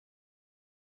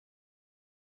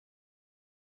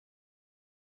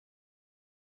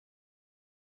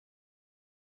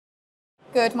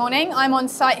Good morning, I'm on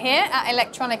site here at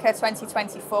Electronica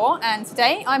 2024 and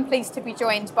today I'm pleased to be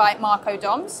joined by Marco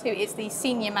Doms, who is the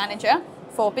Senior Manager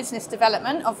for Business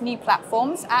Development of New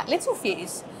Platforms at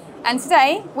Littelfuse. And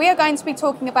today we are going to be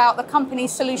talking about the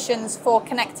company's solutions for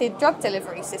connected drug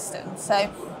delivery systems. So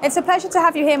it's a pleasure to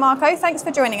have you here, Marco. Thanks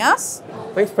for joining us.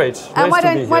 Thanks, Paige. And why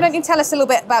don't you tell us a little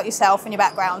bit about yourself and your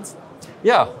background?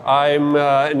 Yeah, I'm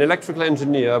an electrical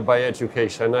engineer by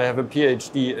education. I have a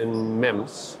PhD in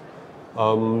MEMS.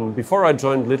 Before I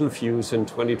joined Littelfuse in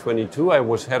 2022, I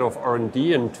was head of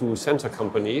R&D in two sensor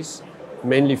companies,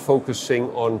 mainly focusing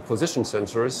on position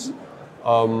sensors.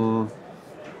 And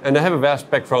I have a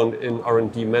vast background in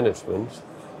R&D management.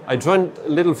 I joined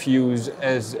Littelfuse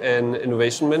as an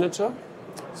innovation manager.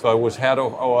 So I was head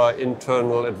of our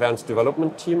internal advanced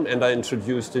development team, and I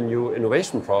introduced a new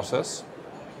innovation process.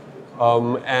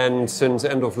 And since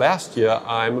end of last year,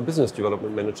 I'm a business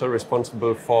development manager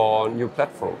responsible for new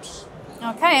platforms.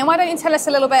 Okay, and why don't you tell us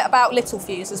a little bit about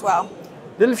Littelfuse as well?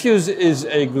 Littelfuse is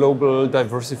a global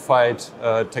diversified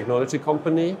technology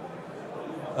company.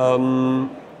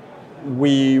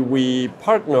 We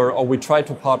partner, or we try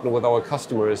to partner with our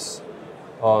customers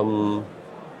to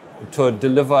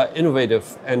deliver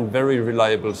innovative and very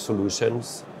reliable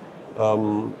solutions,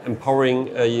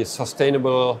 empowering a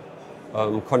sustainable,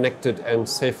 connected and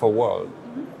safer world.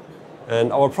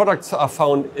 And our products are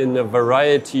found in a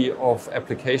variety of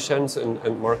applications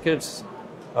and markets,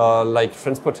 like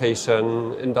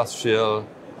transportation, industrial,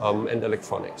 and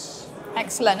electronics.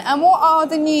 Excellent. And what are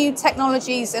the new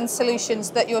technologies and solutions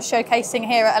that you're showcasing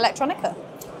here at Electronica?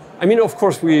 I mean, of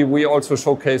course, we also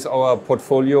showcase our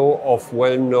portfolio of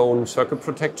well-known circuit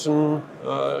protection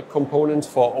components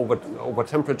for over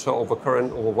temperature, over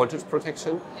current, over voltage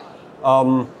protection.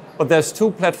 But there's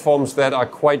two platforms that are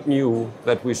quite new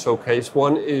that we showcase.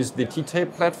 One is the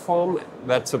T-Tape platform.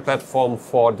 That's a platform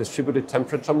for distributed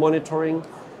temperature monitoring,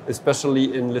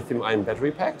 especially in lithium-ion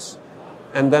battery packs.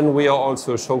 And then we are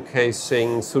also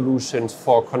showcasing solutions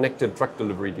for connected drug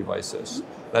delivery devices.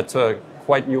 That's a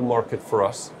quite new market for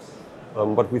us.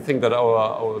 But we think that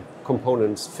our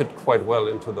components fit quite well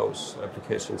into those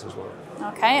applications as well.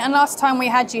 Okay, and last time we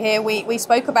had you here, we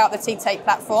spoke about the T-Tape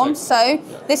platform. Exactly.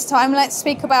 So this time let's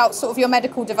speak about sort of your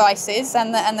medical devices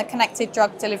and the connected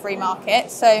drug delivery market.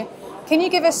 So can you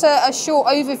give us a short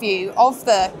overview of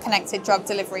the connected drug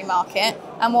delivery market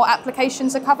and what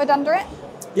applications are covered under it?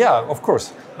 Yeah, of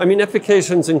course. I mean,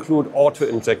 applications include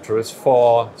auto-injectors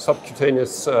for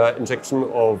subcutaneous injection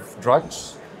of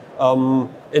drugs,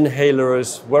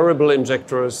 inhalers, wearable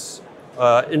injectors,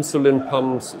 insulin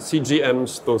pumps,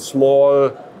 CGMs, those small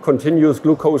continuous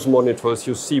glucose monitors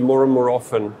you see more and more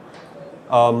often.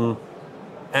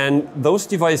 And those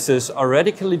devices are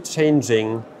radically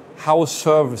changing how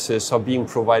services are being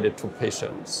provided to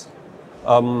patients.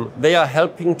 They are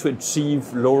helping to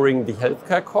achieve lowering the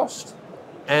healthcare cost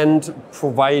and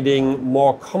providing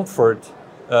more comfort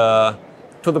to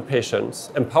the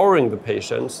patients, empowering the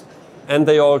patients. And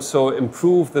they also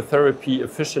improve the therapy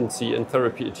efficiency and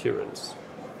therapy adherence.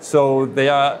 So they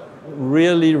are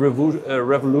really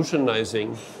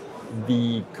revolutionizing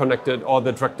the connected or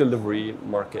the drug delivery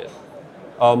market.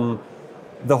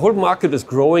 The whole market is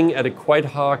growing at a quite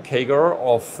high CAGR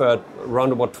of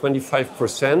around about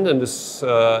 25% and is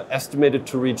estimated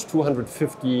to reach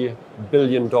 $250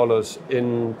 billion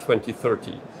in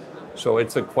 2030. So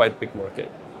it's a quite big market.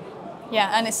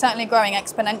 Yeah, and it's certainly growing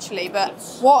exponentially, but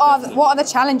what are the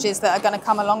challenges that are going to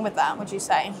come along with that, would you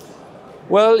say?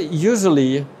 Well,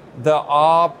 usually there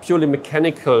are purely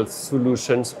mechanical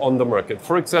solutions on the market.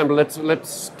 For example,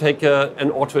 let's take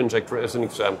an auto-injector as an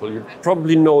example. You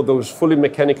probably know those fully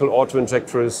mechanical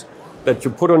auto-injectors that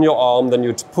you put on your arm, then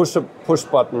you push a push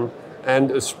button,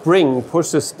 and a spring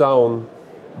pushes down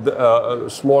a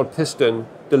small piston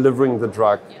delivering the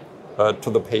drug to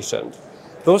the patient.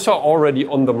 Those are already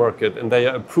on the market and they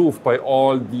are approved by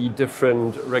all the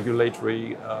different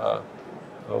regulatory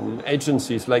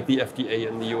agencies like the FDA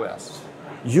in the US.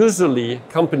 Usually,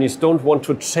 companies don't want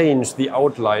to change the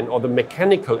outline or the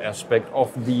mechanical aspect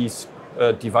of these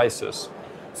devices.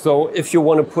 So if you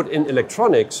want to put in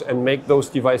electronics and make those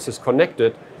devices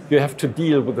connected, you have to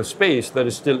deal with the space that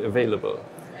is still available.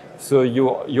 So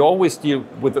you always deal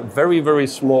with a very, very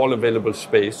small available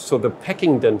space. So the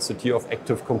packing density of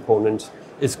active components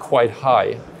is quite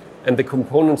high. And the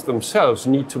components themselves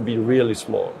need to be really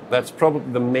small. That's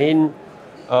probably the main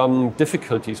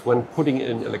difficulties when putting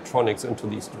in electronics into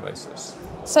these devices.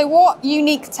 So what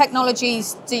unique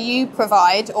technologies do you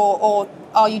provide or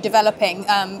are you developing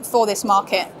for this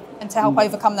market and to help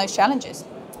overcome those challenges?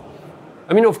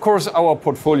 I mean, of course, our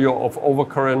portfolio of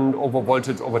overcurrent,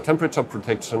 overvoltage, overtemperature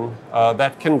protection,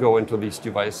 that can go into these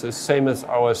devices, same as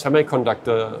our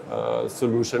semiconductor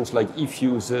solutions like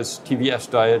eFuses, TVS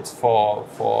diodes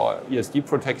for ESD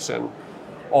protection,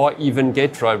 or even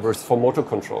gate drivers for motor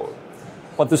control.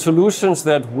 But the solutions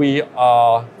that we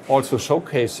are also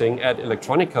showcasing at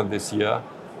Electronica this year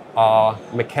are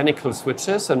mechanical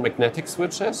switches and magnetic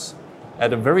switches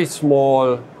at a very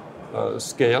small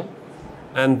scale.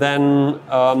 And then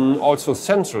also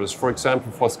sensors, for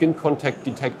example, for skin contact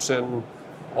detection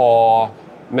or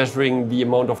measuring the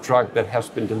amount of drug that has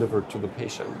been delivered to the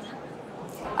patient.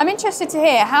 I'm interested to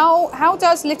hear, how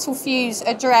does Littelfuse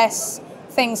address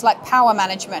things like power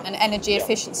management and energy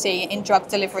efficiency in drug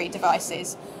delivery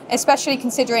devices, especially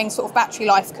considering sort of battery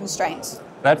life constraints?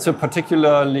 That's a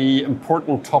particularly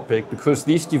important topic because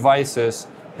these devices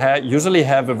usually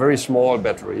have a very small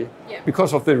battery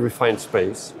because of the refined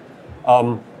space.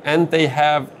 And they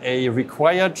have a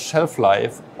required shelf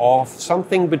life of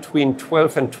something between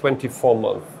 12 and 24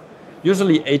 months.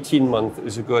 Usually 18 months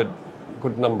is a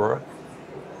good number.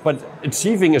 But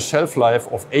achieving a shelf life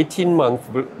of 18 months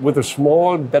with a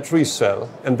small battery cell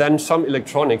and then some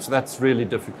electronics, that's really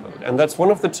difficult. And that's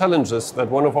one of the challenges that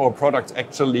one of our products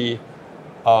actually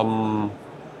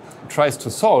tries to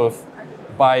solve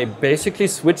by basically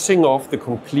switching off the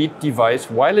complete device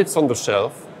while it's on the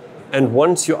shelf. And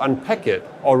once you unpack it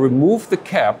or remove the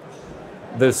cap,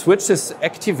 the switch is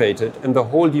activated and the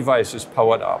whole device is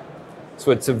powered up. So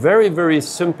it's a very, very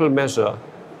simple measure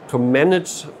to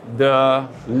manage the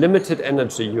limited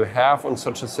energy you have on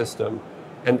such a system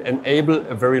and enable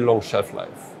a very long shelf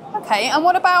life. Okay, and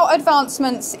what about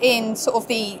advancements in sort of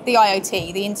the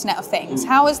IoT, the Internet of Things?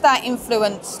 How has that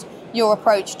influenced your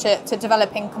approach to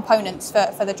developing components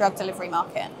for the drug delivery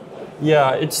market?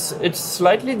 Yeah, it's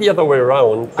slightly the other way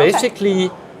around. Okay. Basically,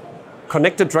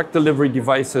 connected drug delivery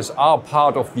devices are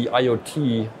part of the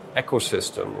IoT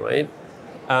ecosystem, right?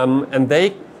 And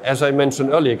they, as I mentioned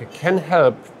earlier, can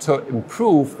help to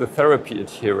improve the therapy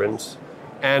adherence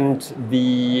and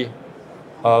the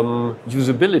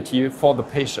usability for the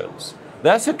patients.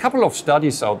 There's a couple of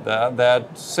studies out there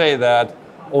that say that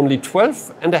only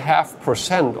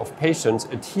 12.5% of patients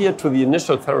adhere to the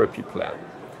initial therapy plan.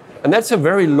 And that's a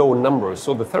very low number,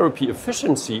 so the therapy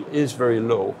efficiency is very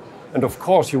low. And of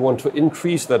course, you want to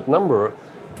increase that number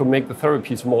to make the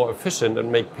therapies more efficient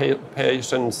and make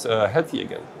patients healthy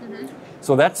again.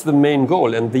 So that's the main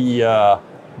goal, and the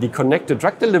connected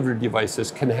drug delivery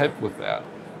devices can help with that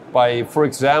by, for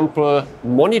example,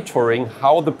 monitoring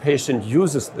how the patient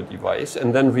uses the device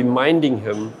and then reminding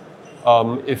him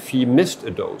if he missed a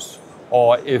dose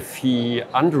or if he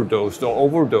underdosed or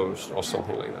overdosed or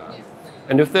something like that.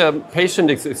 And if the patient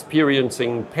is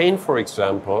experiencing pain, for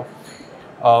example,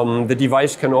 the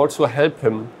device can also help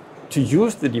him to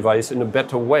use the device in a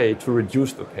better way to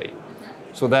reduce the pain.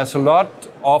 So there's a lot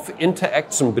of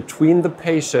interaction between the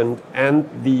patient and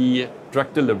the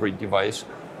drug delivery device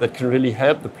that can really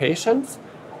help the patient,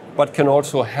 but can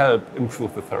also help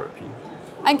improve the therapy.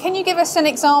 And can you give us an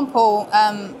example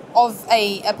of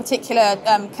a particular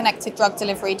connected drug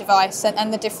delivery device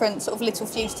and the different sort of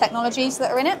Littelfuse technologies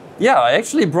that are in it? Yeah, I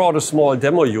actually brought a small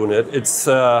demo unit. It's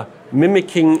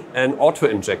mimicking an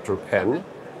auto-injector pen,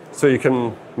 so you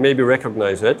can maybe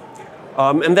recognize it.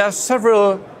 And there are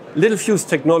several Littelfuse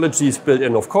technologies built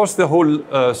in. Of course, the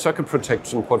whole circuit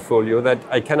protection portfolio that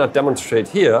I cannot demonstrate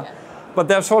here, but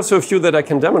there's also a few that I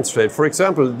can demonstrate. For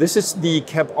example, this is the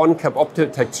cap-on, cap-off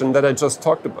detection that I just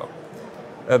talked about.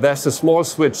 There's a small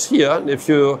switch here, and if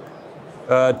you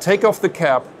take off the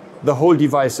cap, the whole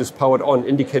device is powered on,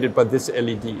 indicated by this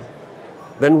LED.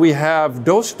 Then we have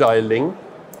dose dialing,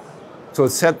 to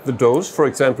set the dose, for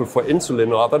example, for insulin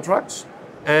or other drugs,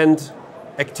 and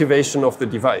activation of the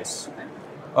device.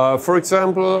 For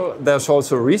example, there's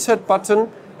also a reset button,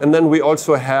 and then we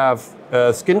also have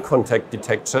skin contact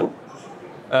detection,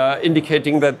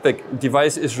 indicating that the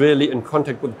device is really in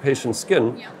contact with the patient's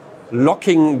skin,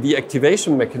 locking the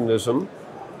activation mechanism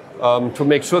to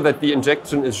make sure that the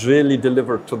injection is really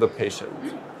delivered to the patient.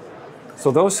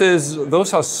 So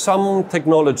those are some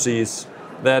technologies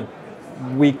that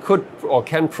we could or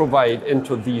can provide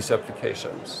into these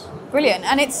applications. Brilliant,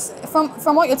 and it's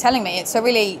from what you're telling me, it's a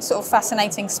really sort of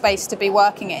fascinating space to be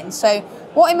working in. So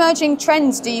what emerging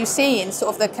trends do you see in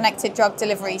sort of the connected drug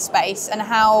delivery space, and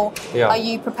how are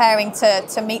you preparing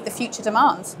to meet the future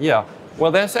demands? Yeah,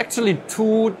 well, there's actually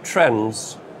two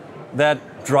trends that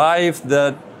drive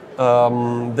the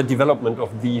development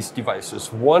of these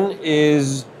devices. One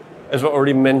is, as I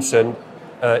already mentioned,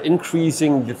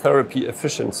 increasing the therapy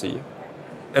efficiency.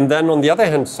 And then on the other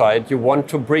hand side, you want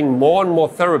to bring more and more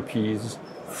therapies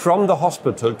from the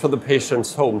hospital to the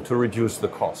patient's home to reduce the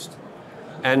cost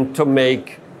and to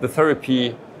make the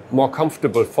therapy more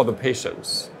comfortable for the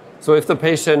patients. So if the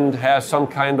patient has some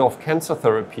kind of cancer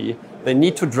therapy, they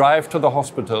need to drive to the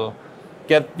hospital,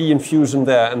 get the infusion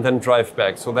there, and then drive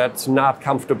back. So that's not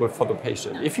comfortable for the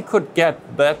patient. If you could get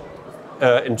that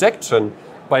injection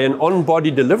by an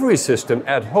on-body delivery system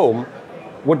at home,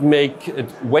 would make it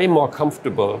way more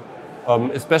comfortable,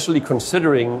 especially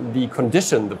considering the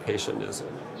condition the patient is in.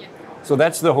 Yeah. So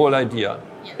that's the whole idea.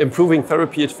 Yeah. Improving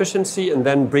therapy efficiency and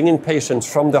then bringing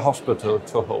patients from the hospital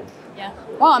to home. Yeah.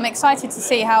 Well, I'm excited to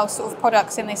see how sort of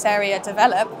products in this area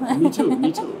develop. Me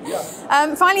too,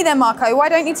 yeah. Finally then, Marco, why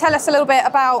don't you tell us a little bit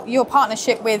about your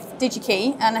partnership with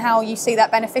DigiKey and how you see that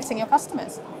benefiting your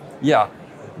customers? Yeah.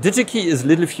 DigiKey is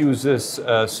Littelfuse's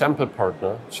sample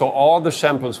partner. So all the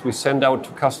samples we send out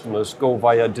to customers go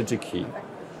via DigiKey.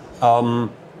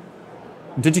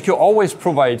 DigiKey always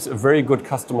provides a very good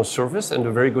customer service and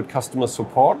a very good customer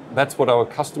support. That's what our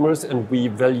customers and we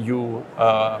value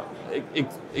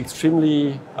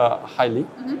extremely highly.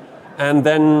 Mm-hmm. And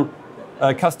then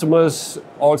customers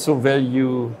also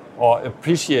value or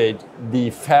appreciate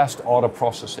the fast order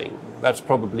processing. That's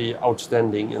probably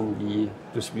outstanding in the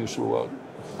distribution world.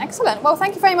 Excellent. Well,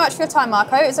 thank you very much for your time,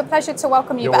 Marco. It was a pleasure to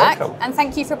welcome you back. Welcome. And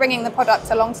thank you for bringing the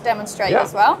product along to demonstrate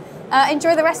as well.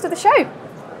 Enjoy the rest of the show.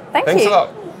 Thanks a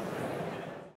lot.